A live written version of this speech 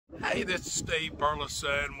Hey, this is Steve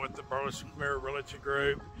Burleson with the Burleson Realty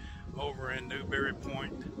Group over in Newberry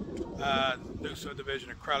Point, new subdivision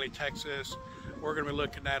of Crowley, Texas. We're going to be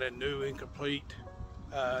looking at a new incomplete,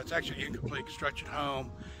 it's actually incomplete construction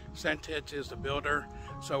home. Centech is the builder,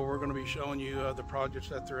 so we're going to be showing you the projects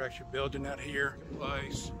that they're actually building out here in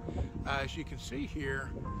place. As you can see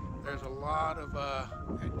here, there's a lot of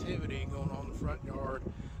activity going on in the front yard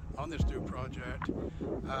on this new project.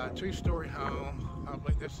 Two-story home. I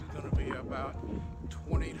believe this is going to be about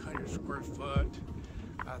 2,800 square foot.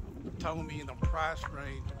 Told me in the price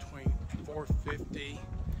range between $450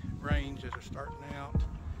 range as a starting out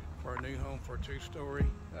for a new home for a two-story,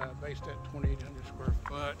 based at 2,800 square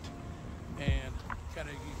foot, and kind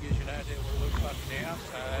of gives you an idea what it looks like on the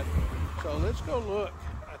outside. So let's go look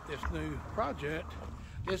at this new project.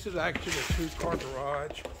 This is actually a two-car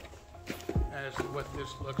garage, as what this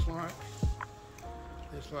looks like.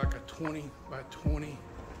 It's like a 20 by 20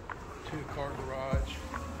 two-car garage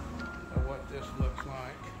of what this looks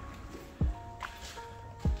like.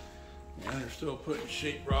 And they're still putting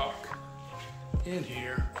sheetrock in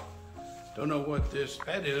here. Don't know what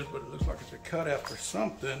that is, but it looks like it's a cutout for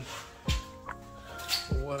something,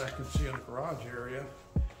 for what I can see in the garage area.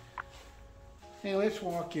 And let's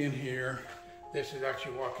walk in here. This is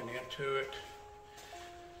actually walking into it.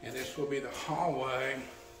 And this will be the hallway.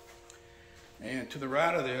 And to the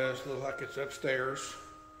right of this, looks like it's upstairs.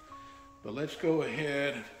 But let's go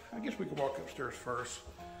ahead. I guess we can walk upstairs first.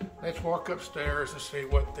 Let's walk upstairs and see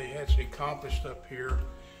what they actually accomplished up here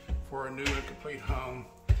for a new and complete home.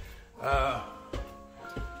 As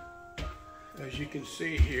you can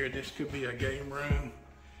see here, this could be a game room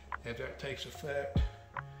as that takes effect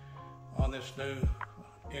on this new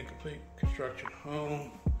incomplete construction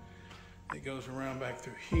home. It goes around back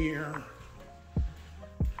through here.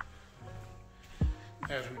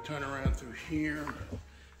 As we turn around through here,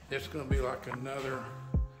 it's going to be like another,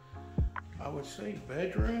 I would say,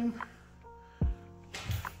 bedroom.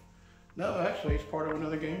 No, actually, it's part of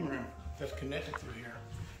another game room that's connected through here.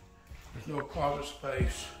 There's no closet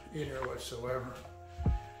space in here whatsoever.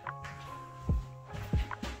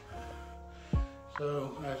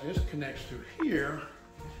 So as this connects through here,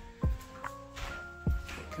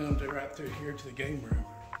 it comes right through here to the game room.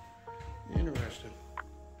 Interesting.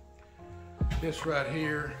 This right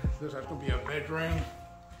here looks like it's going to be a bedroom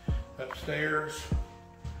upstairs.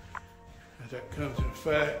 As that comes in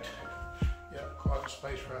effect, yep, closet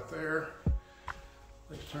space right there.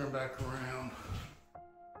 Let's turn back around.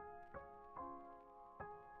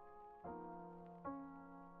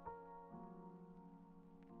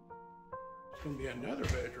 It's going to be another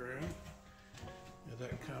bedroom as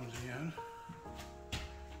that comes in.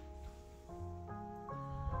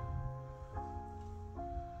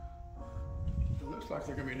 It looks like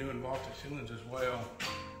they're going to be doing vaulted ceilings as well.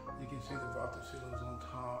 You can see the vaulted ceilings on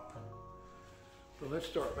top. So let's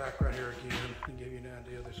start back right here again and give you an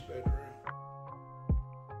idea of this bedroom.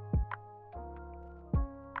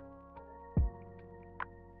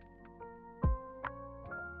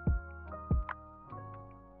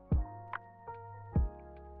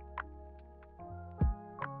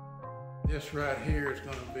 This right here is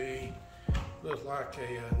going to be, looks like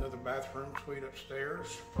another bathroom suite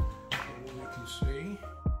upstairs, from what we can see.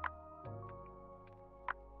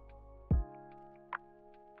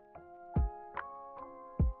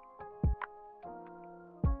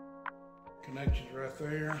 Connections right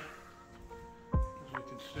there. As you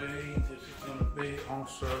can see, this is going to be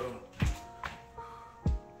also,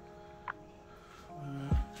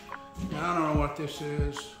 now I don't know what this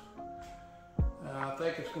is. I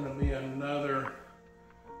think it's going to be another,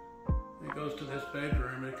 it goes to this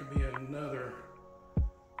bedroom, it could be another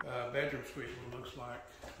bedroom suite, what it looks like,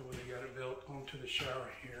 when they got it built onto the shower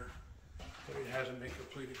here, but it hasn't been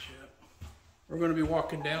completed yet. We're going to be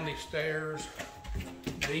walking down these stairs,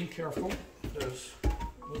 being careful, because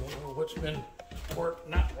we don't know what's been worked,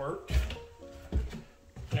 not worked.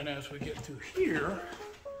 And as we get through here,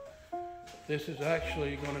 this is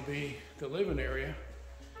actually going to be the living area.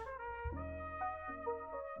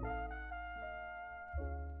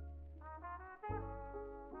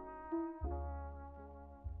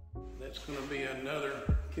 That's going to be another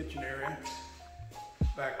kitchen area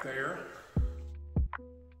back there.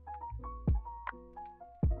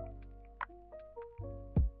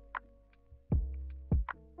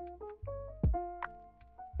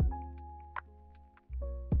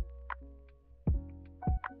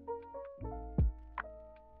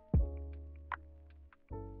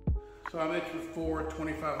 So I mentioned before,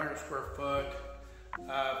 2,500 square foot,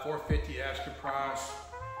 $450 asking price.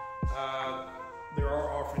 They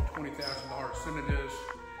are offering $20,000 incentives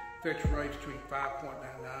fixed rates between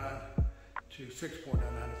 5.99 to 6.99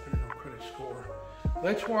 depending on credit score.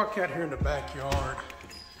 Let's walk out here in the backyard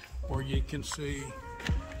where you can see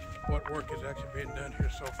what work is actually being done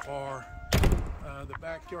here so far. The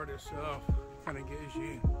backyard itself kind of gives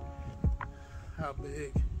you how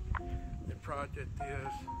big the project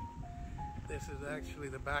is. This is actually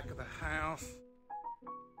the back of the house.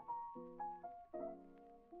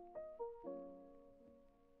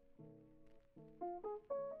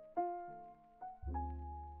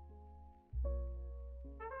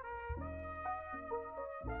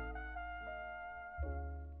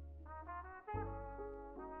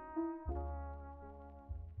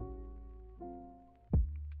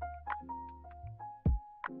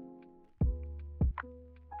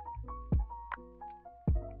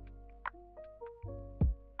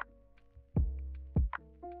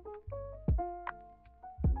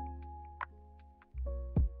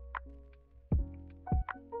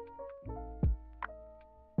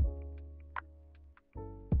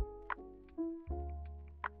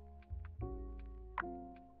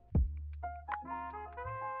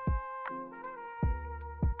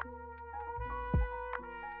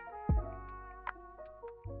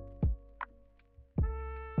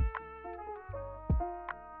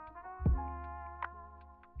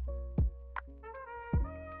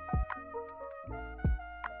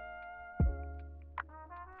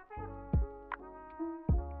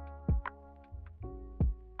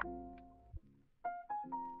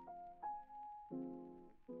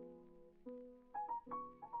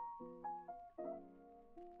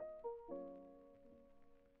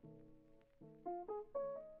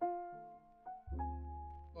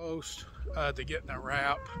 Close to getting a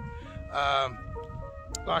wrap.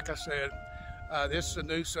 Like I said, this is a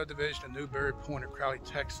new subdivision in Newberry Point in Crowley,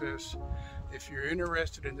 Texas. If you're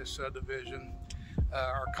interested in this subdivision,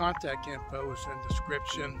 our contact info is in the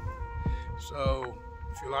description. So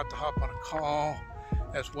if you'd like to hop on a call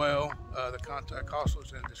as well, the contact also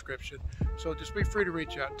is in the description. So just be free to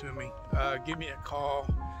reach out to me. Give me a call,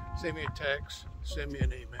 send me a text, send me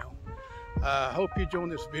an email. I hope you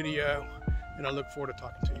enjoyed this video, and I look forward to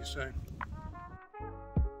talking to you soon.